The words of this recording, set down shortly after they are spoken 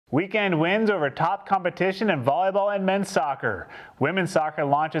Weekend wins over top competition in volleyball and men's soccer. Women's soccer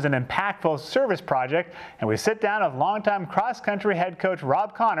launches an impactful service project, and we sit down with longtime cross-country head coach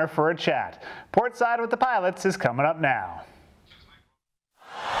Rob Connor for a chat. Portside with the Pilots is coming up now.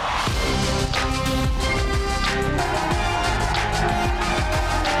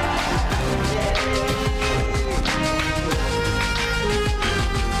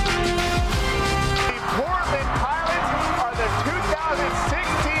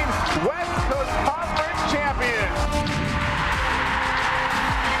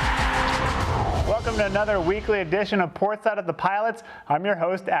 Welcome to another weekly edition of Portside of the Pilots. I'm your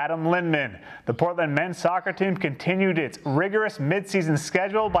host, Adam Lindman. The Portland men's soccer team continued its rigorous midseason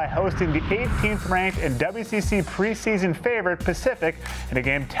schedule by hosting the 18th ranked and WCC preseason favorite Pacific in a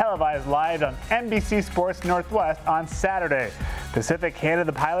game televised live on NBC Sports Northwest on Saturday. Pacific handed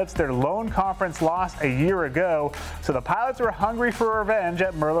the Pilots their lone conference loss a year ago, so the Pilots were hungry for revenge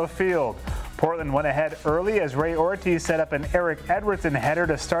at Merlo Field. Portland went ahead early as Ray Ortiz set up an Eric Edwardson header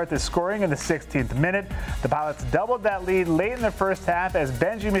to start the scoring in the 16th minute. The Pilots doubled that lead late in the first half as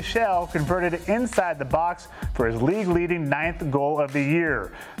Benji Michel converted inside the box for his league-leading 9th goal of the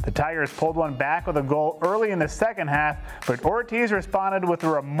year. The Tigers pulled one back with a goal early in the second half, but Ortiz responded with a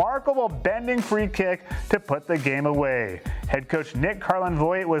remarkable bending free kick to put the game away. Head coach Nick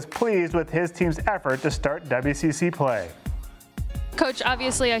Carlin-Voigt was pleased with his team's effort to start WCC play. Coach,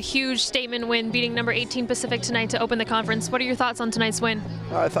 obviously a huge statement win, beating number 18 Pacific tonight to open the conference. What are your thoughts on tonight's win?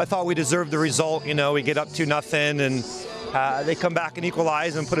 I thought we deserved the result. You know, we get up 2-0 and they come back and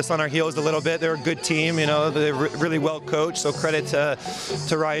equalize and put us on our heels a little bit. They're a good team, you know, they're really well coached, so credit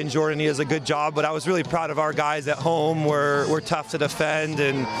to Ryan Jordan. He does a good job, but I was really proud of our guys at home. We're tough to defend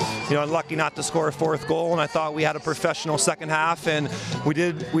and, you know, lucky not to score a fourth goal, and I thought we had a professional second half, and we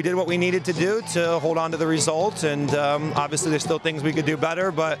did what we needed to do to hold on to the result, and obviously there's still things we could do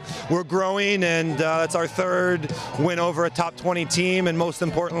better, but we're growing, and it's our third win over a top 20 team, and most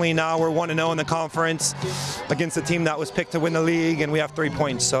importantly now we're 1-0 in the conference against a team that was picked to win the league, and we have 3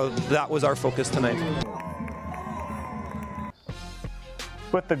 points, so that was our focus tonight.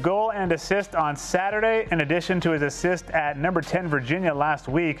 With the goal and assist on Saturday, in addition to his assist at number 10 Virginia last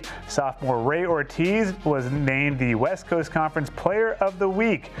week, sophomore Ray Ortiz was named the West Coast Conference Player of the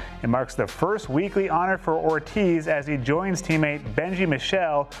Week. It marks the first weekly honor for Ortiz as he joins teammate Benji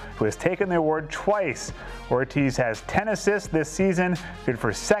Michel, who has taken the award twice. Ortiz has 10 assists this season, good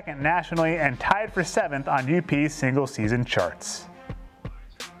for second nationally and tied for 7th on UP's single-season charts.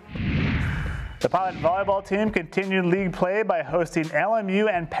 The Pilot volleyball team continued league play by hosting LMU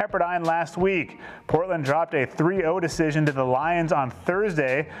and Pepperdine last week. Portland dropped a 3-0 decision to the Lions on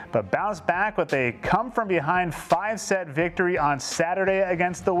Thursday, but bounced back with a come-from-behind 5-set victory on Saturday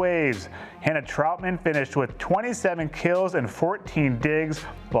against the Waves. Hannah Troutman finished with 27 kills and 14 digs,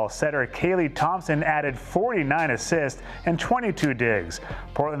 while setter Kaylee Thompson added 49 assists and 22 digs.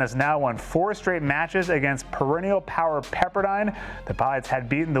 Portland has now won 4 straight matches against perennial power Pepperdine. The Pilots had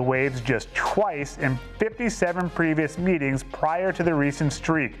beaten the Waves just twice in 57 previous meetings prior to the recent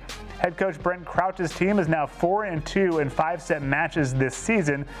streak. Head coach Brent Crouch's team is now 4-2 in 5-set matches this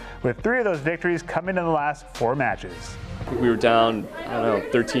season, with 3 of those victories coming in the last 4 matches. We were down,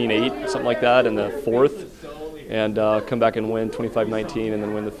 13-8, something like that in the 4th, and come back and win 25-19 and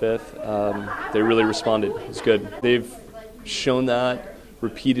then win the 5th. They really responded. It's good. They've shown that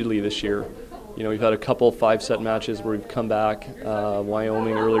repeatedly this year. You know, we've had a couple 5-set matches where we've come back,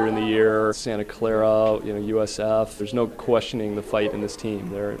 Wyoming earlier in the year, Santa Clara, USF. There's no questioning the fight in this team.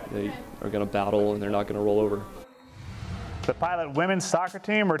 They are going to battle and they're not going to roll over. The Pilot women's soccer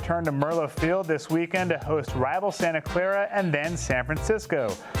team returned to Merlo Field this weekend to host rival Santa Clara and then San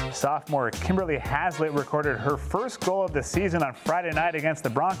Francisco. Sophomore Kimberly Haslett recorded her first goal of the season on Friday night against the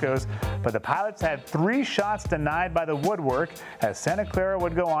Broncos, but the Pilots had 3 shots denied by the woodwork as Santa Clara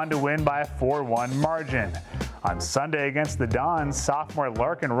would go on to win by a 4-1 margin. On Sunday against the Dons, sophomore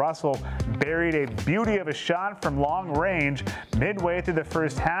Larkin Russell buried a beauty of a shot from long range midway through the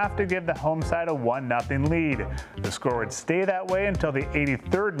first half to give the home side a 1-0 lead. The score would stay that way until the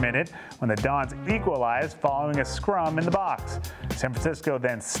 83rd minute when the Dons equalized following a scrum in the box. San Francisco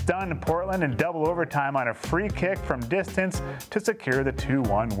then stunned Portland in double overtime on a free kick from distance to secure the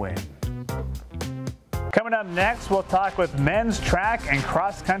 2-1 win. Coming up next, we'll talk with men's track and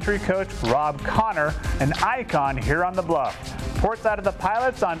cross-country coach Rob Connor, an icon here on the Bluff. Portside of the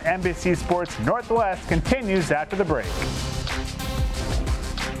Pilots on NBC Sports Northwest continues after the break.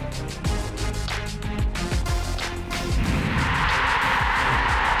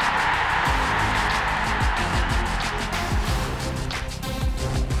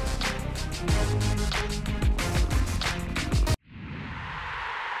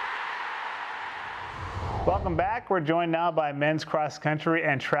 Welcome back. We're joined now by men's cross country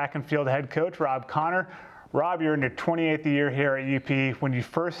and track and field head coach Rob Connor. Rob, you're in your 28th year here at UP. When you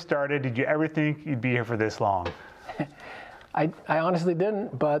first started, did you ever think you'd be here for this long? I honestly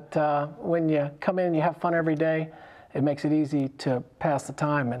didn't, but when you come in and you have fun every day, it makes it easy to pass the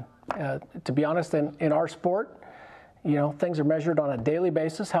time. And to be honest, in our sport, you know, things are measured on a daily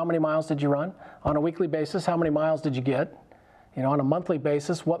basis. How many miles did you run? On a weekly basis, how many miles did you get? You know, on a monthly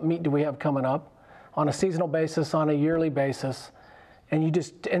basis, what meet do we have coming up? On a seasonal basis, on a yearly basis, and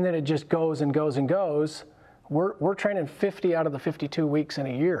then it just goes and goes and goes. We're training 50 out of the 52 weeks in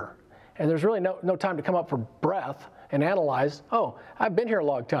a year, and there's really no time to come up for breath and analyze. Oh, I've been here a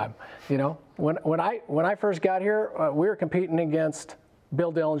long time. You know, when I first got here, we were competing against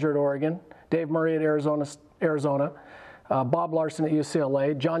Bill Dillinger at Oregon, Dave Murray at Arizona, Bob Larson at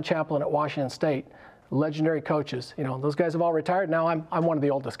UCLA, John Chaplin at Washington State. Legendary coaches. You know, those guys have all retired. Now I'm one of the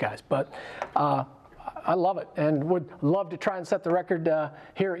oldest guys, but I love it and would love to try and set the record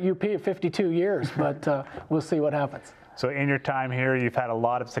here at UP of 52 years, but we'll see what happens. So in your time here, you've had a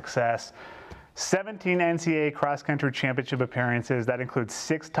lot of success. 17 NCAA cross-country championship appearances. That includes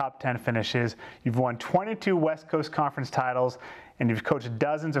 6 top 10 finishes. You've won 22 West Coast Conference titles, and you've coached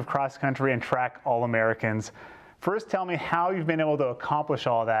dozens of cross-country and track All-Americans. First, tell me how you've been able to accomplish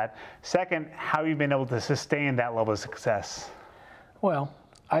all that. Second, how you've been able to sustain that level of success. Well,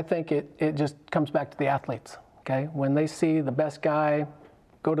 I think it just comes back to the athletes, okay? When they see the best guy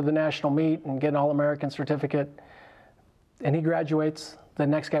go to the national meet and get an All-American certificate, and he graduates, the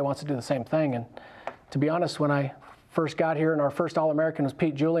next guy wants to do the same thing. And to be honest, when I first got here and our first All-American was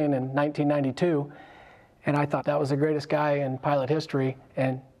Pete Julian in 1992, and I thought that was the greatest guy in pilot history,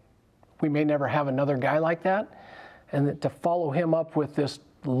 and we may never have another guy like that. And to follow him up with this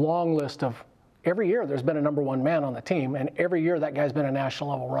long list of, every year there's been a #1 man on the team, and every year that guy's been a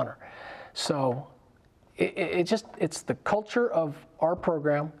national level runner. So it's the culture of our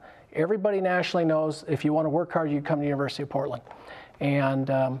program. Everybody nationally knows if you want to work hard, you come to the University of Portland. And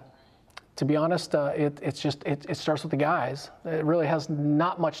to be honest, it starts with the guys. It really has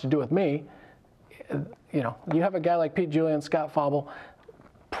not much to do with me. You know, you have a guy like Pete Julian, Scott Fauble,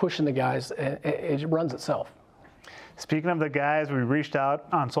 pushing the guys, it runs itself. Speaking of the guys, we reached out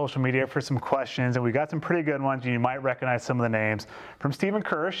on social media for some questions, and we got some pretty good ones, and you might recognize some of the names. From Stephen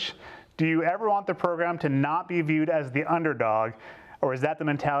Kirsch, do you ever want the program to not be viewed as the underdog, or is that the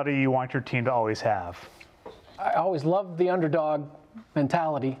mentality you want your team to always have? I always loved the underdog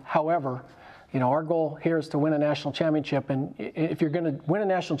mentality. However, you know, our goal here is to win a national championship, and if you're going to win a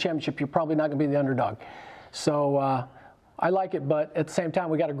national championship, you're probably not going to be the underdog. So I like it, but at the same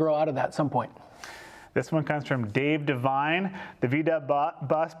time, we got to grow out of that at some point. This one comes from Dave Devine. The VW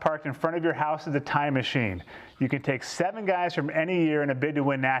bus parked in front of your house is a time machine. You can take 7 guys from any year in a bid to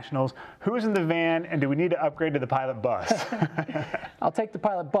win nationals. Who's in the van, and do we need to upgrade to the pilot bus? I'll take the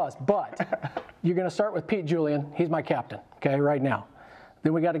pilot bus, but you're going to start with Pete Julian. He's my captain, okay, right now.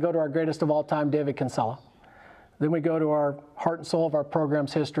 Then we got to go to our greatest of all time, David Kinsella. Then we go to our heart and soul of our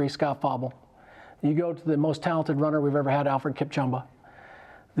program's history, Scott Fauble. You go to the most talented runner we've ever had, Alfred Kipchumba.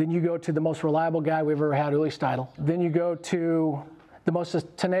 Then you go to the most reliable guy we've ever had, Uli Steidl. Then you go to the most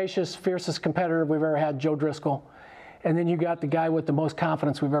tenacious, fiercest competitor we've ever had, Joe Driscoll. And then you got the guy with the most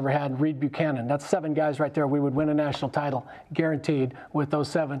confidence we've ever had, Reed Buchanan. That's 7 guys right there. We would win a national title, guaranteed, with those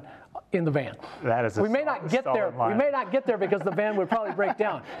 7 in the van. That is a we may not get there. line. We may not get there because the van would probably break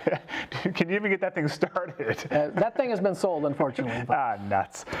down. Can you even get that thing started? That thing has been sold, unfortunately.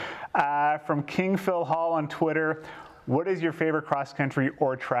 Nuts. From King Phil Hall on Twitter, what is your favorite cross-country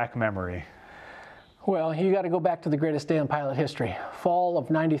or track memory? Well, you got to go back to the greatest day in pilot history, fall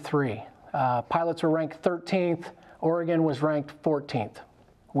of '93. Pilots were ranked 13th. Oregon was ranked 14th.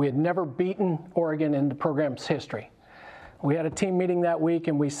 We had never beaten Oregon in the program's history. We had a team meeting that week,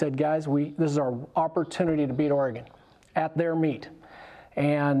 and we said, guys, this is our opportunity to beat Oregon at their meet.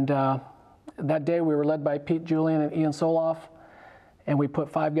 And that day we were led by Pete Julian and Ian Soloff. And we put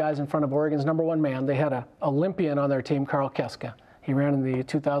 5 guys in front of Oregon's #1 man. They had an Olympian on their team, Carl Keska. He ran in the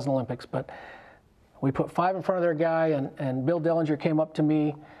 2000 Olympics. But we put 5 in front of their guy, and Bill Dillinger came up to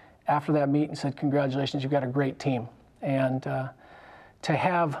me after that meet and said, congratulations, you've got a great team. And to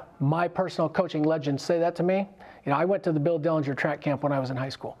have my personal coaching legend say that to me, you know, I went to the Bill Dillinger track camp when I was in high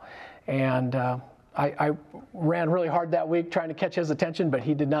school. And I ran really hard that week trying to catch his attention, but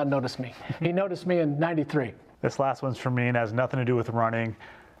he did not notice me. He noticed me in '93. This last one's for me and has nothing to do with running.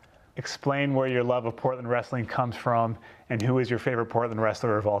 Explain where your love of Portland wrestling comes from, and who is your favorite Portland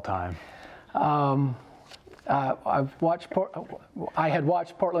wrestler of all time? I had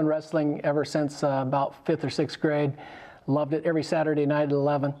watched Portland wrestling ever since about 5th or 6th grade. Loved it every Saturday night at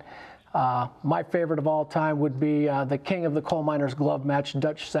 11. My favorite of all time would be the King of the Coal Miners Glove match,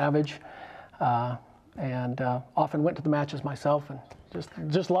 Dutch Savage. And often went to the matches myself and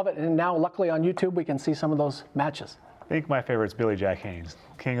just love it. And now, luckily, on YouTube, we can see some of those matches. I think my favorite is Billy Jack Haynes,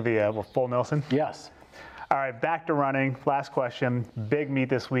 King of the full Nelson. Yes. All right, back to running. Last question. Big meet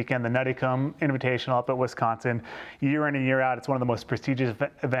this weekend, the Nuttycombe Invitational up at Wisconsin. Year in and year out, it's one of the most prestigious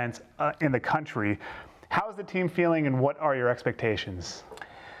events in the country. How's the team feeling, and what are your expectations?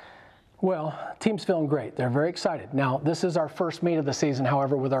 Well, team's feeling great. They're very excited. Now, this is our first meet of the season,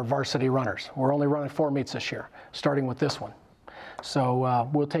 however, with our varsity runners. We're only running 4 meets this year, starting with this one. So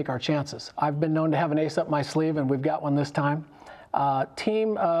we'll take our chances. I've been known to have an ace up my sleeve, and we've got one this time. The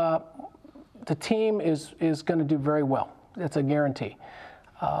team is going to do very well. It's a guarantee.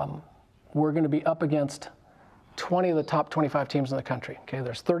 We're going to be up against 20 of the top 25 teams in the country. Okay,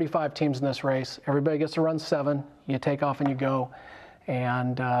 there's 35 teams in this race. Everybody gets to run 7. You take off and you go.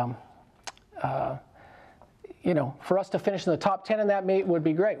 And you know, for us to finish in the top 10 in that meet would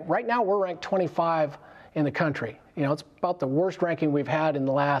be great. Right now, we're ranked 25 in the country. You know, it's about the worst ranking we've had in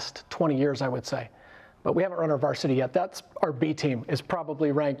the last 20 years, I would say. But we haven't run our varsity yet. That's our B team is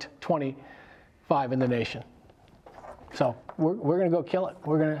probably ranked 25 in the nation. So we're going to go kill it.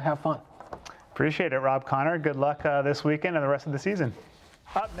 We're going to have fun. Appreciate it, Rob Connor. Good luck this weekend and the rest of the season.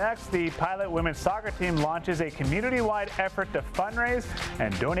 Up next, the Pilot women's soccer team launches a community-wide effort to fundraise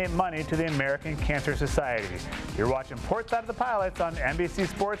and donate money to the American Cancer Society. You're watching Portside of the Pilots on NBC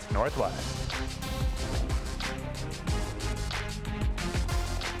Sports Northwest.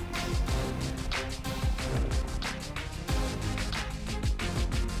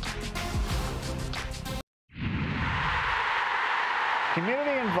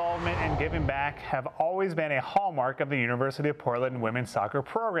 Community involvement and giving back have always been a hallmark of the University of Portland women's soccer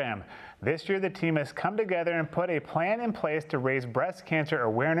program. This year, the team has come together and put a plan in place to raise breast cancer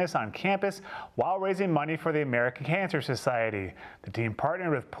awareness on campus while raising money for the American Cancer Society. The team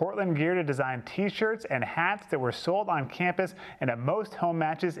partnered with Portland Gear to design t-shirts and hats that were sold on campus and at most home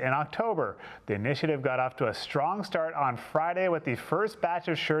matches in October. The initiative got off to a strong start on Friday with the first batch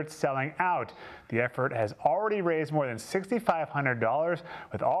of shirts selling out. The effort has already raised more than $6,500,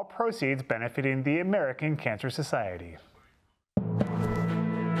 with all proceeds benefiting the American Cancer Society.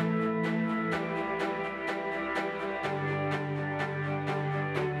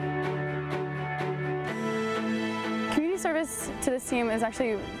 Community service to this team is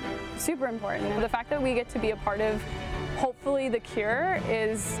actually super important. The fact that we get to be a part of, hopefully, the cure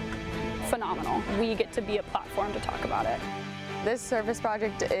is phenomenal. We get to be a platform to talk about it. This service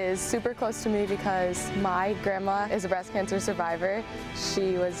project is super close to me because my grandma is a breast cancer survivor.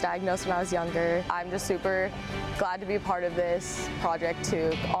 She was diagnosed when I was younger. I'm just super glad to be a part of this project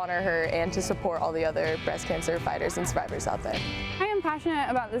to honor her and to support all the other breast cancer fighters and survivors out there. I am passionate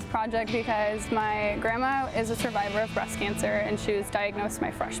about this project because my grandma is a survivor of breast cancer and she was diagnosed my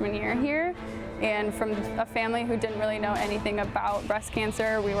freshman year here. And from a family who didn't really know anything about breast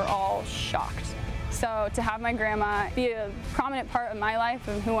cancer, we were all shocked. So to have my grandma be a prominent part of my life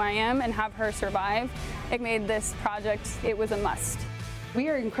and who I am and have her survive, it made this project, it was a must. We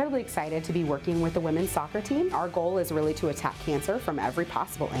are incredibly excited to be working with the women's soccer team. Our goal is really to attack cancer from every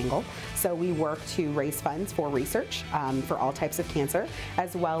possible angle. So we work to raise funds for research for all types of cancer,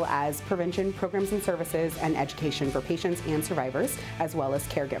 as well as prevention programs and services and education for patients and survivors, as well as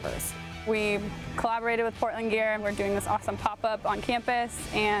caregivers. We collaborated with Portland Gear and we're doing this awesome pop-up on campus,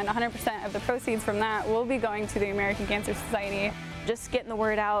 and 100% of the proceeds from that will be going to the American Cancer Society. Just getting the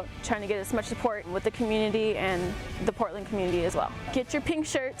word out, trying to get as much support with the community and the Portland community as well. Get your pink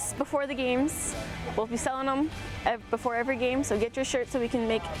shirts before the games. We'll be selling them before every game, so get your shirt so we can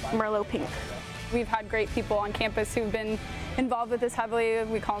make Merlot pink. We've had great people on campus who've been involved with this heavily.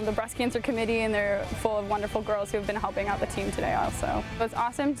 We call them the Breast Cancer Committee, and they're full of wonderful girls who have been helping out the team today also. It's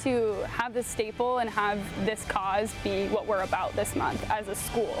awesome to have this staple and have this cause be what we're about this month as a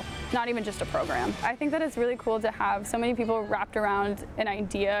school, not even just a program. I think that it's really cool to have so many people wrapped around an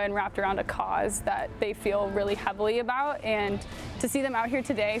idea and wrapped around a cause that they feel really heavily about, and to see them out here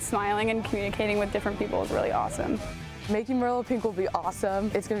today smiling and communicating with different people is really awesome. Making Merlot pink will be awesome.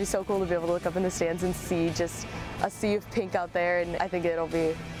 It's going to be so cool to be able to look up in the stands and see just a sea of pink out there, and I think it'll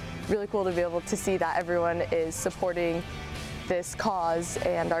be really cool to be able to see that everyone is supporting this cause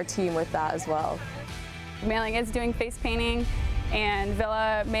and our team with that as well. Mailing is doing face painting, and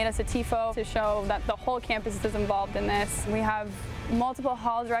Villa made us a tifo to show that the whole campus is involved in this. We have multiple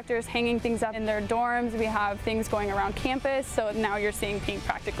hall directors hanging things up in their dorms. We have things going around campus, so now you're seeing pink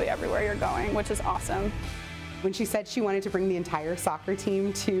practically everywhere you're going, which is awesome. When she said she wanted to bring the entire soccer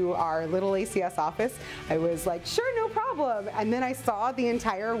team to our little ACS office, I was like, sure, no problem. And then I saw the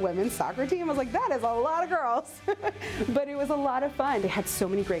entire women's soccer team. I was like, that is a lot of girls. But it was a lot of fun. They had so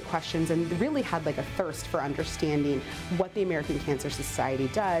many great questions and really had like a thirst for understanding what the American Cancer Society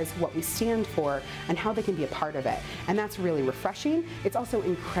does, what we stand for, and how they can be a part of it. And that's really refreshing. It's also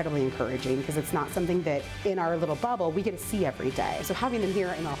incredibly encouraging because it's not something that in our little bubble we get to see every day. So having them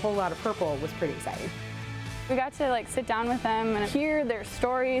here in a whole lot of purple was pretty exciting. We got to like sit down with them and hear their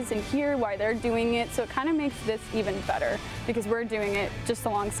stories and hear why they're doing it, so it kind of makes this even better because we're doing it just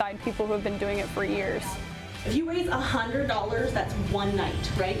alongside people who have been doing it for years. If you raise $100, that's one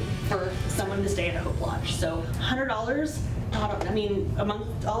night, right, for someone to stay at a Hope Lodge. So $100, I mean,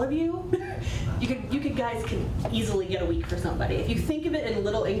 amongst all of you, you guys could easily get a week for somebody. If you think of it in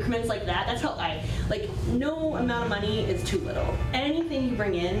little increments like that, that's how no amount of money is too little. Anything you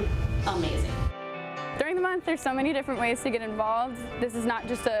bring in, amazing. During the month, there's so many different ways to get involved. This is not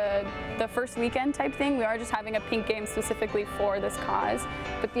just the first weekend type thing. We are just having a pink game specifically for this cause.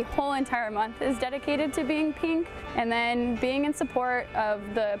 But the whole entire month is dedicated to being pink and then being in support of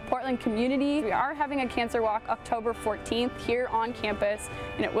the Portland community. We are having a cancer walk October 14th here on campus,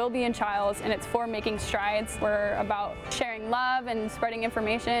 and it will be in Childs, and it's for Making Strides. We're about sharing love and spreading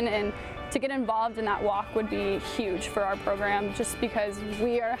information, and to get involved in that walk would be huge for our program, just because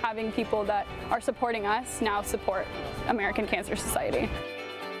we are having people that are supporting us now support American Cancer Society.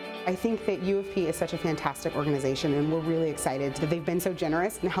 I think that U of P is such a fantastic organization, and we're really excited that they've been so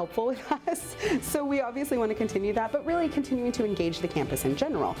generous and helpful with us. So we obviously want to continue that, but really continuing to engage the campus in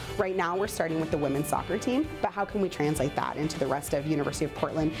general. Right now we're starting with the women's soccer team, but how can we translate that into the rest of University of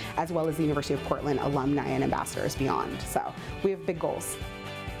Portland, as well as the University of Portland alumni and ambassadors beyond? So we have big goals.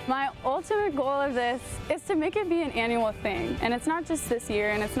 My ultimate goal of this is to make it be an annual thing, and it's not just this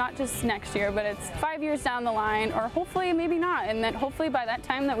year and it's not just next year, but it's 5 years down the line, or hopefully maybe not, and that hopefully by that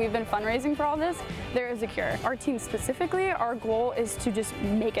time that we've been fundraising for all this, there is a cure. Our team specifically, our goal is to just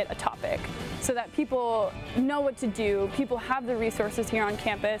make it a topic so that people know what to do, people have the resources here on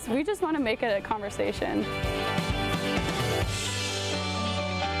campus. We just want to make it a conversation.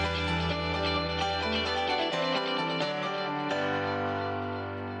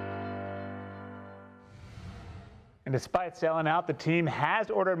 And despite selling out, the team has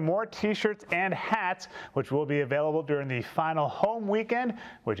ordered more t-shirts and hats, which will be available during the final home weekend,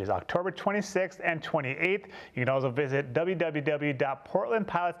 which is October 26th and 28th. You can also visit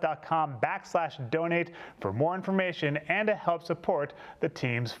www.portlandpilots.com/donate for more information and to help support the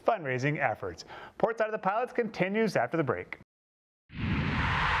team's fundraising efforts. Portside of the Pilots continues after the break.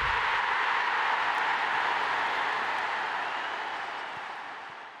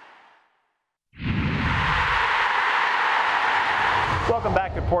 Welcome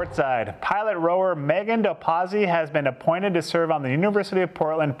back to Portside. Pilot rower Megan Delpazzi has been appointed to serve on the University of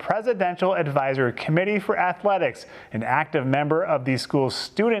Portland Presidential Advisory Committee for Athletics, an active member of the school's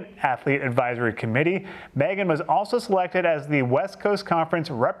Student Athlete Advisory Committee. Megan was also selected as the West Coast Conference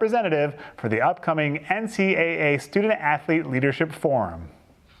representative for the upcoming NCAA Student Athlete Leadership Forum.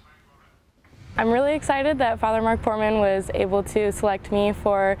 I'm really excited that Father Mark Portman was able to select me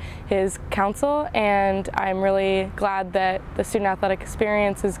for his council, and I'm really glad that the student athletic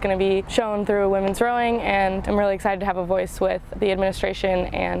experience is going to be shown through women's rowing, and I'm really excited to have a voice with the administration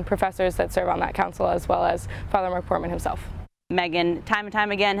and professors that serve on that council, as well as Father Mark Portman himself. Megan, time and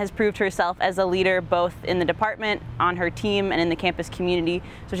time again, has proved herself as a leader both in the department, on her team, and in the campus community,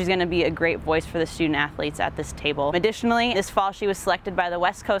 so she's going to be a great voice for the student athletes at this table. Additionally, this fall she was selected by the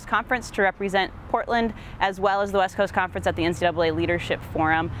West Coast Conference to represent Portland, as well as the West Coast Conference at the NCAA Leadership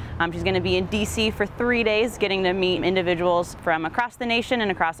Forum. She's going to be in DC for 3 days, getting to meet individuals from across the nation and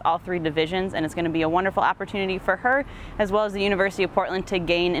across all 3 divisions, and it's going to be a wonderful opportunity for her, as well as the University of Portland, to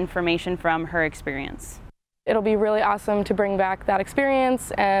gain information from her experience. It'll be really awesome to bring back that experience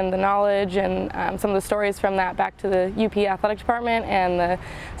and the knowledge and some of the stories from that back to the UP Athletic Department and the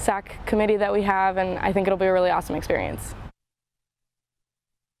SAC committee that we have, and I think it'll be a really awesome experience.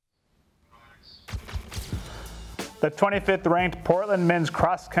 The 25th ranked Portland men's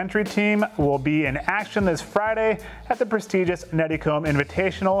cross-country team will be in action this Friday at the prestigious Netticomb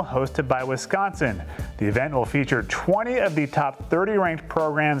Invitational hosted by Wisconsin. The event will feature 20 of the top 30 ranked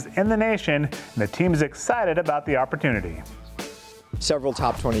programs in the nation, and the team is excited about the opportunity. Several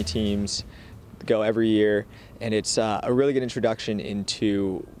top 20 teams go every year, and it's a really good introduction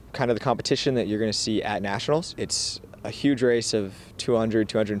into kind of the competition that you're going to see at nationals. It's a huge race of 200,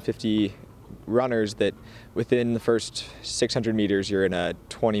 250 runners that within the first 600 meters you're in a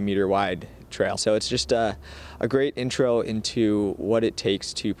 20-meter wide trail. So it's just a great intro into what it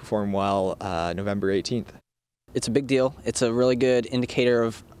takes to perform well November 18th. It's a big deal. It's a really good indicator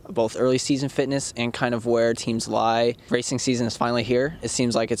of both early season fitness and kind of where teams lie. Racing season is finally here. It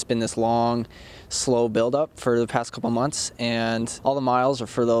seems like it's been this long, slow build-up for the past couple months, and all the miles are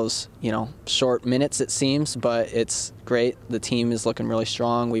for those, short minutes, it seems, but it's great. The team is looking really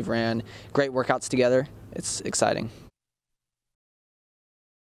strong. We've ran great workouts together. It's exciting.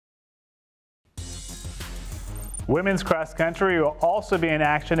 Women's cross country will also be in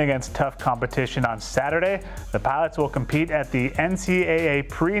action against tough competition on Saturday. The pilots will compete at the NCAA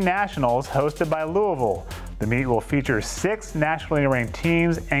Pre-Nationals hosted by Louisville. The meet will feature 6 nationally ranked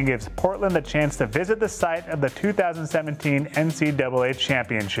teams and gives Portland the chance to visit the site of the 2017 NCAA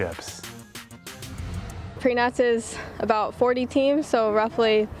Championships. Pre-Nats is about 40 teams, so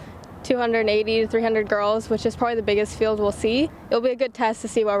roughly 280 to 300 girls, which is probably the biggest field we'll see. It'll be a good test to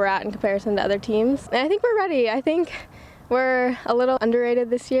see where we're at in comparison to other teams. And I think we're ready. I think we're a little underrated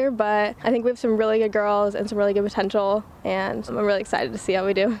this year, but I think we have some really good girls and some really good potential, and I'm really excited to see how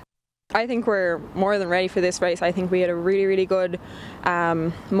we do. I think we're more than ready for this race. I think we had a really, really good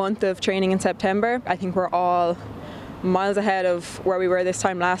month of training in September. I think we're all miles ahead of where we were this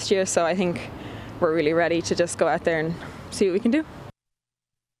time last year, so I think we're really ready to just go out there and see what we can do.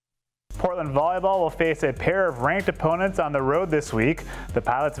 Portland volleyball will face a pair of ranked opponents on the road this week. The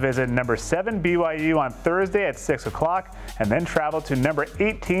Pilots visit number 7 BYU on Thursday at 6 o'clock and then travel to number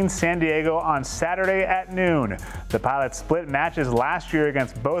 18 San Diego on Saturday at noon. The Pilots split matches last year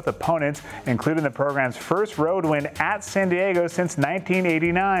against both opponents, including the program's first road win at San Diego since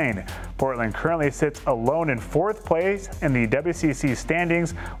 1989. Portland currently sits alone in 4th place in the WCC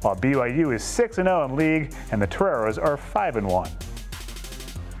standings, while BYU is 6-0 in league and the Toreros are 5-1.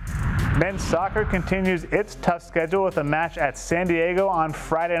 Men's soccer continues its tough schedule with a match at San Diego on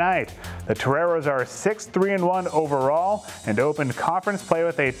Friday night. The Toreros are 6-3-1 overall and opened conference play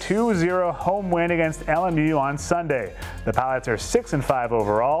with a 2-0 home win against LMU on Sunday. The Pilots are 6-5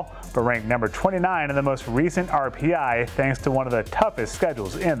 overall, but ranked number 29 in the most recent RPI thanks to one of the toughest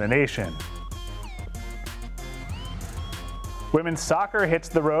schedules in the nation. Women's soccer hits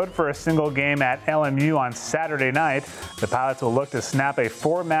the road for a single game at LMU on Saturday night. The Pilots will look to snap a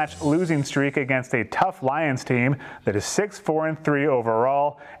 4-match losing streak against a tough Lions team that is 6-4-3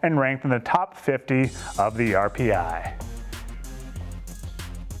 overall and ranked in the top 50 of the RPI.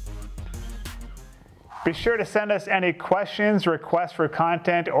 Be sure to send us any questions, requests for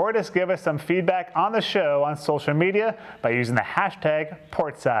content, or just give us some feedback on the show on social media by using the hashtag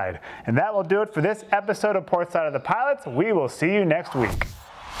Portside. And that will do it for this episode of Portside of the Pilots. We will see you next week.